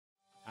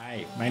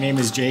My name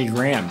is Jay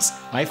Grams.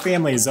 My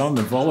family has owned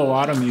the Volo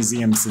Auto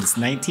Museum since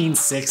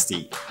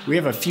 1960. We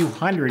have a few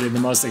hundred of the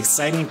most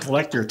exciting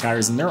collector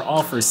cars, and they're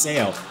all for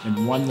sale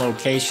in one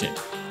location.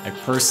 I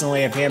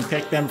personally have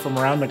handpicked them from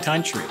around the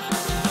country.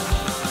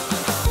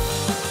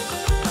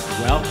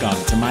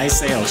 Welcome to my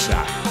sales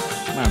shop.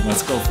 Come on,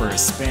 let's go for a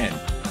spin.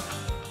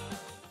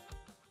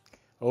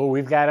 Oh,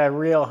 we've got a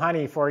real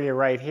honey for you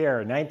right here.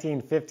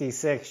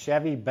 1956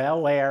 Chevy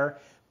Bel Air,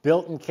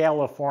 built in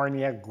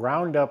California,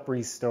 ground up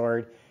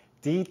restored,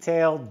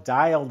 detailed,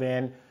 dialed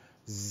in,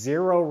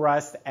 zero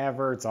rust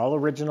ever. It's all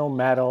original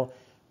metal,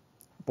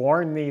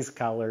 born these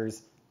colors.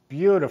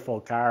 Beautiful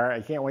car. I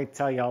can't wait to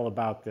tell you all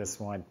about this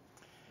one.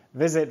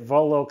 Visit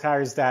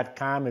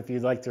volocars.com if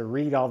you'd like to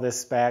read all the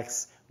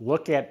specs,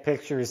 look at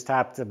pictures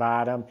top to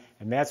bottom,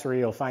 and that's where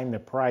you'll find the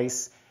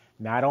price.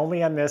 Not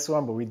only on this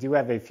one, but we do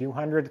have a few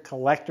hundred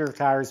collector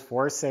cars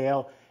for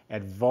sale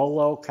at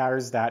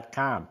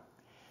volocars.com.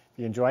 If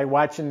you enjoy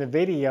watching the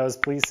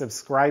videos, please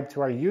subscribe to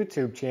our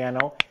YouTube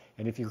channel.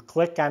 And if you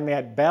click on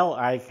that bell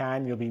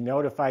icon, you'll be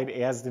notified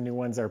as the new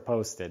ones are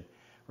posted.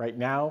 Right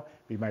now,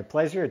 it'd be my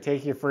pleasure to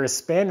take you for a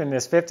spin in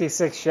this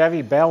 56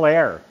 Chevy Bel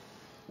Air.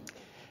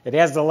 It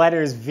has the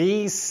letters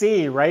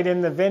VC right in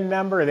the VIN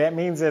number. That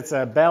means it's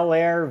a Bel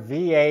Air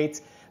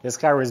V8. This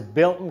car was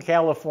built in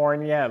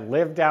California,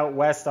 lived out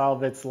west all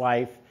of its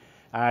life.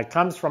 It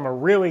comes from a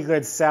really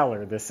good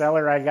seller. The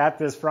seller I got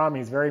this from,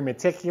 he's very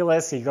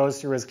meticulous. He goes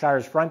through his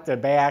cars front to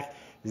back.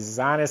 He's as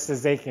honest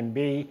as they can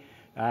be.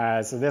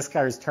 So this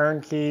car's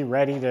turnkey,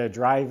 ready to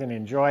drive and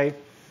enjoy.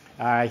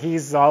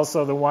 He's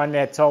also the one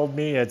that told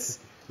me it's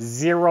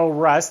zero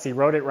rust. He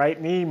wrote it right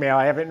in the email.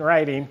 I have it in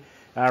writing,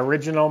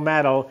 original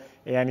metal,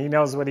 and he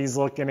knows what he's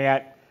looking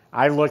at.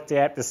 I looked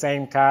at the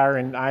same car,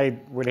 and I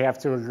would have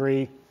to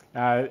agree.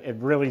 It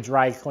really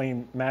dry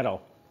clean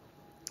metal.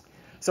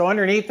 So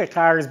underneath the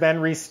car has been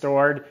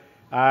restored.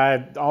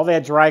 All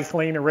that dry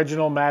clean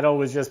original metal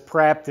was just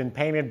prepped and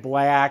painted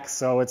black,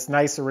 so it's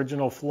nice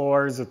original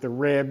floors with the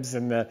ribs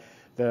and the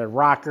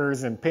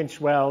rockers and pinch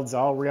welds,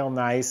 all real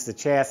nice. The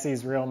chassis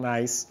is real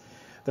nice.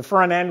 The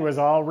front end was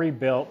all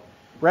rebuilt.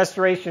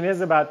 Restoration is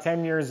about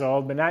 10 years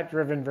old, but not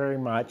driven very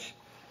much.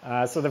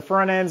 So the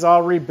front end's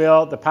all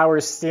rebuilt. The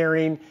power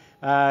steering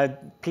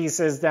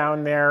pieces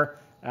down there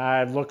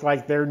look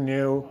like they're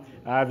new.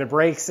 The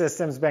brake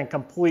system's been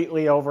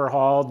completely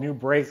overhauled. New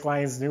brake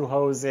lines, new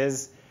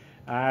hoses.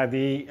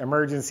 The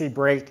emergency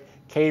brake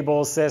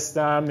cable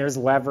system, there's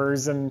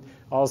levers and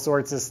all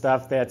sorts of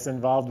stuff that's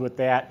involved with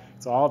that.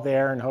 It's all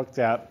there and hooked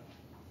up.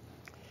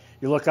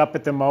 You look up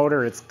at the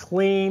motor, it's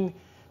clean.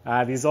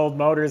 These old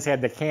motors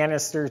had the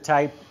canister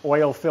type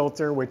oil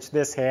filter, which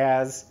this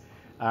has.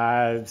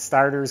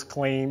 Starter's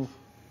clean.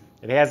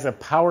 It has a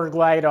Power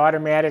Glide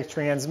automatic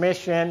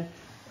transmission.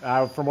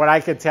 From what I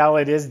could tell,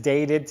 it is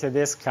dated to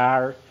this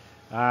car.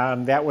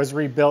 That was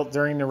rebuilt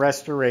during the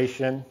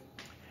restoration.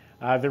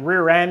 The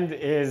rear end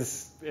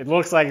it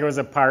looks like it was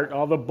apart.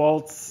 All the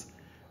bolts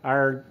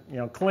are,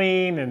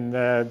 clean, and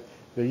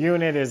the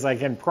unit is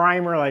like in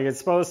primer, like it's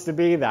supposed to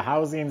be. The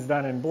housing's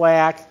done in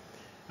black.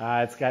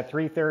 It's got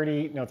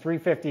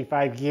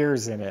 355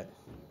 gears in it.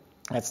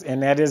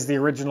 And that is the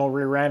original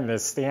rear end. The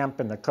stamp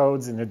and the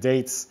codes and the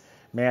dates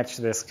match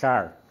this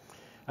car.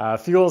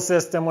 Fuel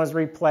system was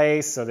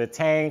replaced, so the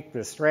tank,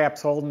 the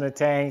straps holding the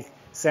tank,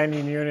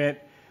 sending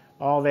unit,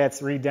 all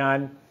that's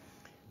redone.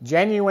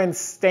 Genuine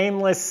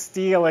stainless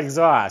steel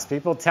exhaust.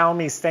 People tell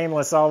me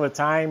stainless all the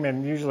time,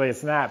 and usually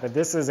it's not, but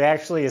this is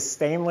actually a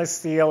stainless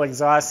steel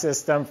exhaust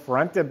system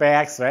front to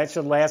back, so that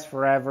should last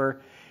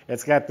forever.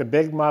 It's got the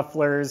big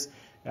mufflers,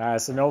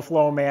 so no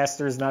flow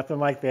masters, nothing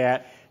like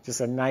that. Just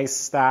a nice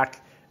stock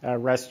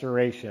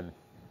restoration.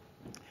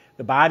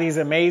 The body's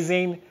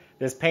amazing.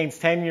 This paint's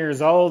 10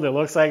 years old. It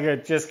looks like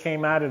it just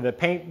came out of the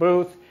paint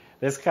booth.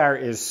 This car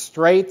is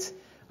straight.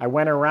 I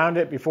went around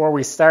it before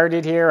we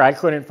started here. I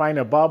couldn't find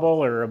a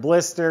bubble or a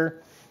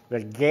blister.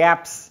 The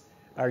gaps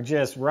are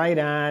just right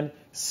on,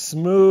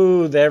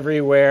 smooth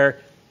everywhere.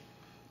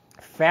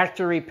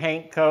 Factory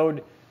paint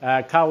code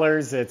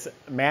colors. It's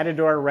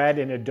Matador red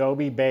and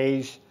Adobe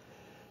beige.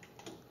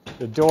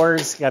 The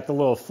doors got the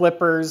little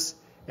flippers,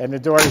 and the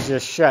doors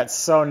just shut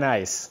so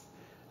nice.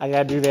 I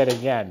gotta do that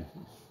again.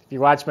 If you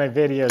watch my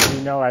videos,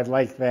 you know I'd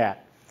like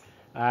that.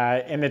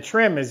 And the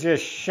trim is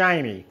just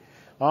shiny.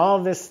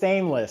 All this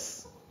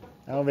stainless.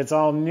 I don't know if it's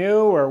all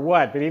new or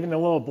what, but even the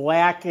little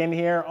black in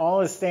here,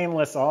 all the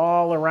stainless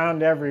all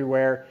around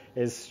everywhere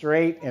is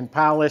straight and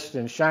polished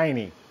and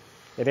shiny.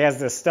 It has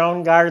the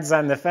stone guards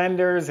on the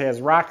fenders, has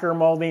rocker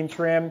molding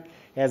trim,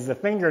 has the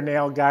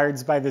fingernail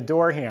guards by the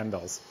door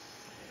handles.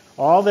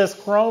 All this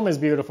chrome is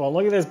beautiful. And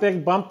look at this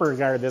big bumper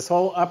guard. This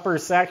whole upper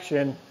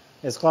section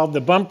is called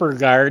the bumper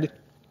guard.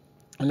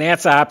 And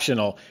that's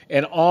optional.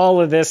 And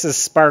all of this is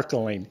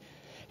sparkling.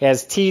 It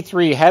has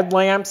T3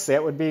 headlamps.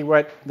 That would be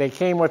what they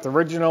came with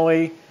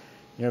originally.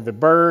 The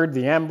bird,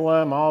 the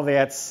emblem, all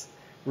that's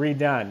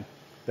redone.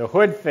 The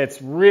hood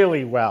fits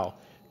really well.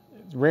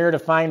 It's rare to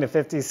find a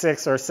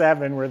 56 or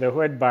 7 where the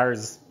hood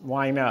bars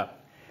line up.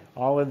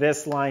 All of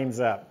this lines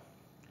up.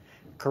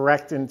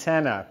 Correct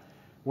antenna.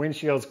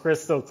 Windshield's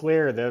crystal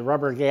clear. The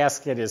rubber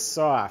gasket is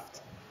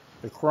soft.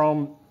 The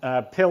chrome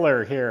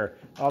pillar here.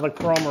 All the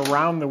chrome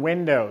around the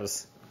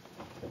windows.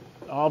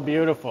 All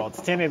beautiful.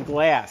 It's tinted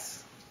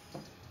glass.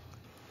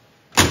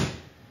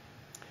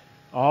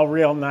 All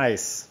real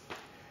nice.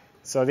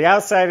 So the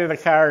outside of the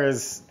car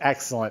is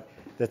excellent.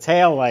 The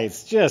tail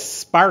lights just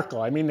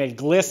sparkle. I mean, they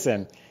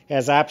glisten. It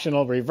has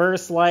optional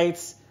reverse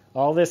lights.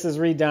 All this is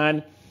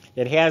redone.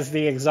 It has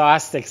the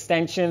exhaust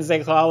extensions,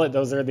 they call it.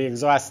 Those are the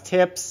exhaust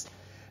tips.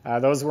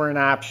 Those were an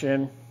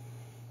option.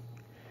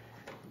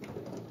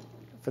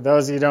 For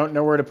those of you who don't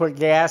know where to put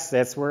gas,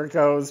 that's where it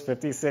goes.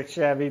 56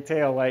 Chevy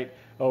tail light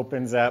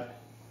opens up.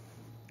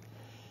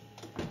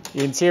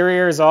 The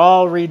interior is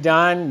all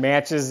redone,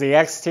 matches the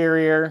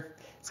exterior.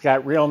 It's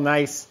got real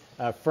nice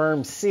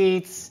firm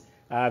seats,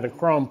 the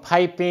chrome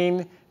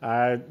piping,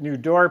 new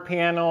door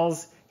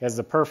panels. It has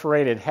the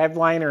perforated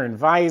headliner and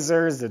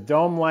visors. The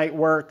dome light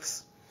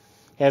works.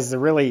 It has the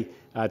really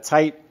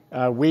tight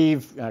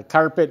weave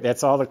carpet.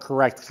 That's all the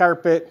correct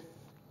carpet.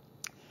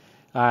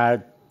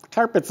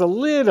 Carpet's a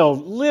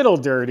little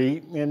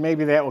dirty, and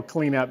maybe that will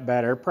clean up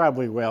better.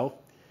 Probably will.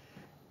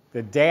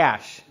 The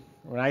dash.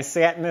 When I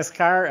sat in this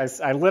car,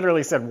 I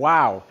literally said,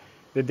 wow,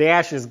 the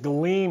dash is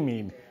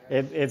gleaming.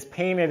 It's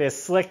painted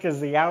as slick as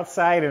the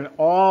outside and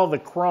all the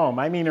chrome.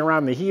 I mean,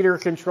 around the heater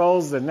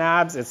controls, the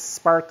knobs, it's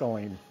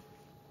sparkling.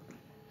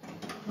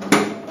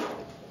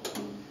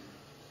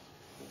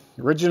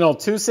 Original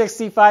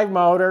 265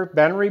 motor,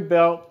 been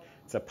rebuilt.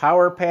 It's a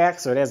power pack,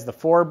 so it has the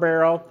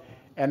 4-barrel.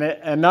 And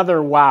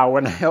another wow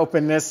when I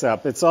open this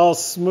up. It's all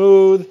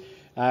smooth,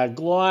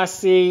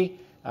 glossy,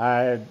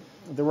 the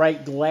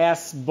right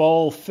glass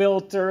bowl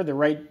filter, the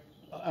right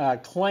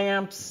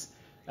clamps,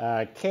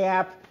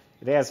 cap.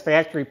 It has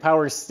factory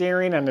power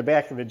steering on the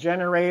back of the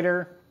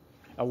generator.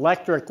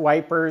 Electric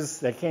wipers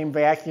that came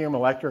vacuum.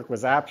 Electric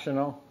was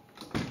optional.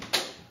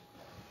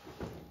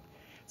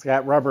 It's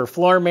got rubber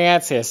floor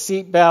mats, has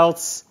seat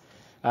belts.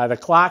 The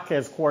clock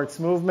has quartz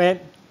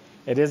movement.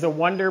 It is a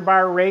Wonder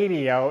Bar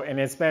radio, and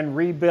it's been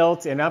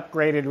rebuilt and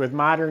upgraded with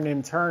modern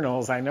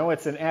internals. I know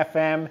it's an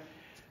FM.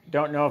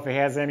 Don't know if it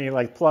has any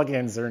like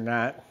plug-ins or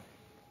not.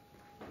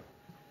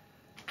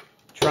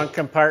 Trunk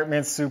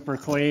compartment, super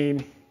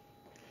clean.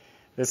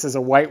 This is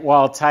a white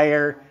wall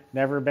tire,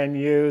 never been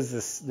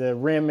used. The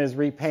rim is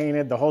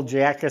repainted. The whole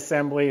jack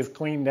assembly is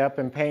cleaned up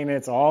and painted.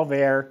 It's all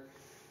there.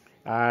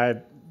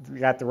 We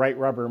got the right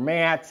rubber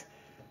mat.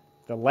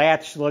 The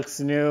latch looks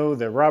new.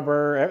 The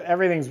rubber,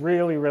 everything's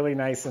really, really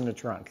nice in the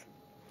trunk.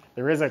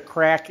 There is a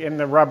crack in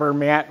the rubber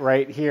mat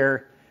right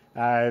here.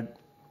 The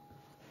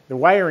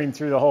wiring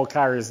through the whole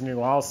car is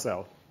new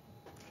also.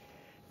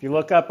 If you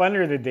look up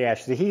under the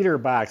dash, the heater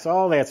box,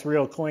 all that's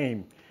real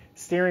clean.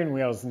 Steering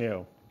wheel's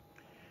new.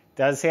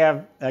 Does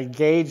have a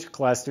gauge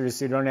cluster,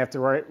 so you don't have to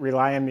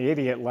rely on the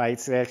idiot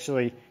lights. It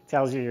actually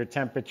tells you your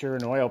temperature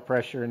and oil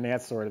pressure and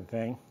that sort of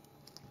thing.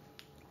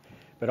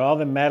 But all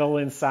the metal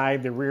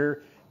inside, the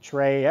rear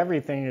tray,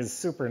 everything is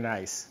super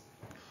nice.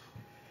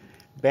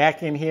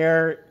 Back in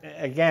here,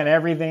 again,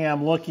 everything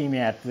I'm looking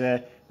at,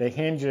 the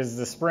hinges,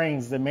 the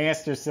springs, the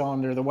master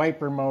cylinder, the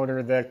wiper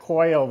motor, the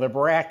coil, the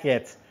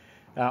bracket,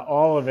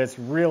 all of it's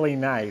really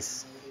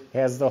nice. It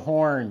has the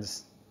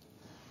horns.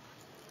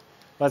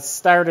 Let's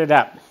start it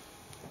up.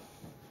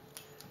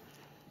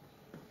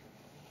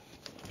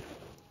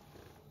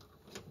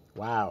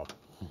 Wow.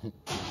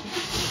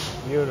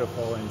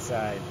 Beautiful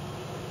inside.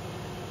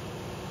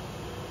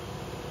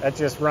 That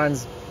just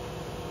runs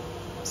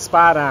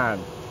spot on.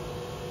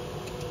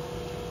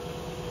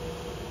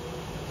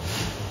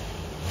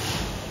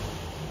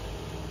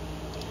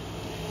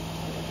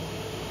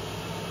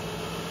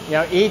 You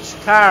know, each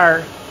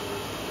car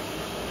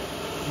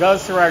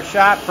goes through our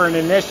shop for an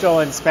initial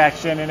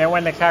inspection, and then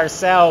when the car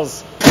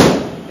sells,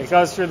 it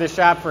goes through the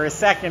shop for a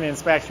second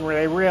inspection where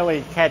they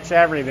really catch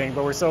everything.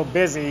 But we're so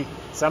busy,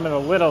 some of the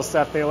little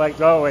stuff they let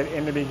go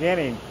in the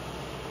beginning.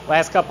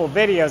 Last couple of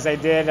videos I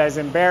did, I was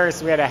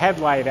embarrassed we had a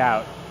headlight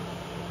out.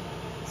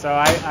 So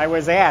I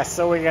was asked,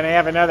 so we're going to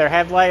have another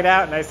headlight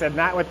out? And I said,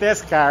 not with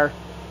this car.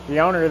 The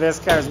owner of this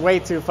car is way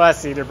too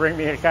fussy to bring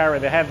me a car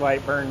with a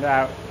headlight burned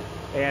out.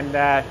 And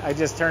I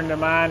just turned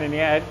them on, and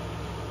yeah,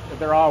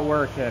 they're all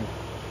working.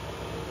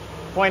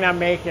 Point I'm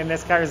making,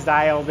 this car's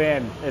dialed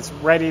in. It's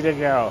ready to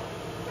go.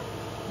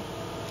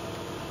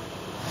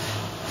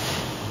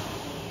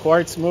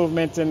 Quartz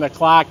movement in the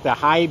clock, the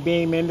high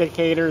beam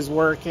indicator's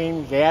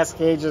working, gas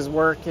gauge is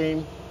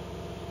working.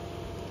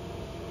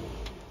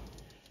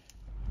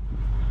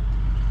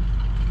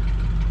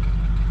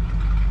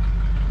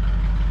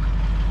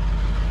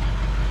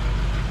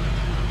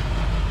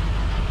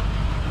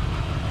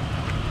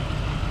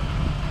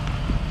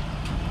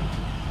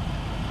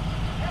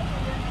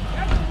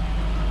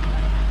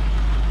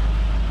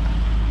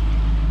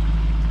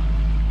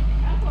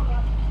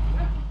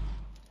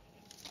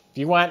 If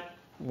you want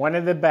one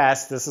of the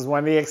best, this is one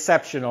of the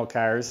exceptional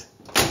cars.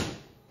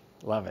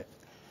 Love it.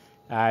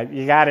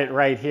 You got it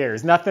right here.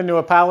 There's nothing to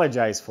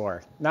apologize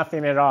for.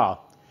 Nothing at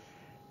all.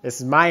 This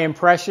is my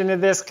impression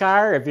of this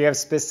car. If you have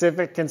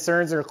specific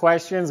concerns or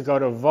questions, go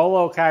to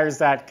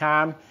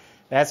volocars.com.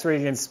 That's where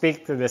you can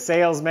speak to the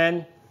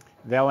salesman.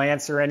 They'll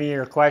answer any of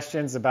your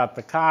questions about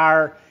the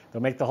car.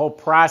 They'll make the whole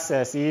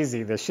process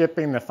easy. The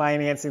shipping, the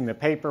financing, the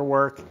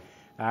paperwork.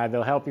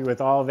 They'll help you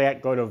with all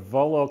that. Go to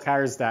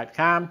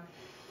volocars.com.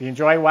 If you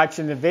enjoy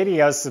watching the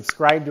videos,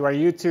 subscribe to our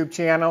YouTube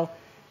channel.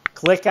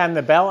 Click on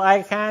the bell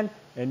icon,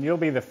 and you'll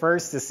be the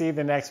first to see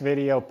the next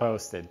video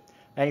posted.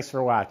 Thanks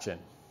for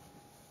watching.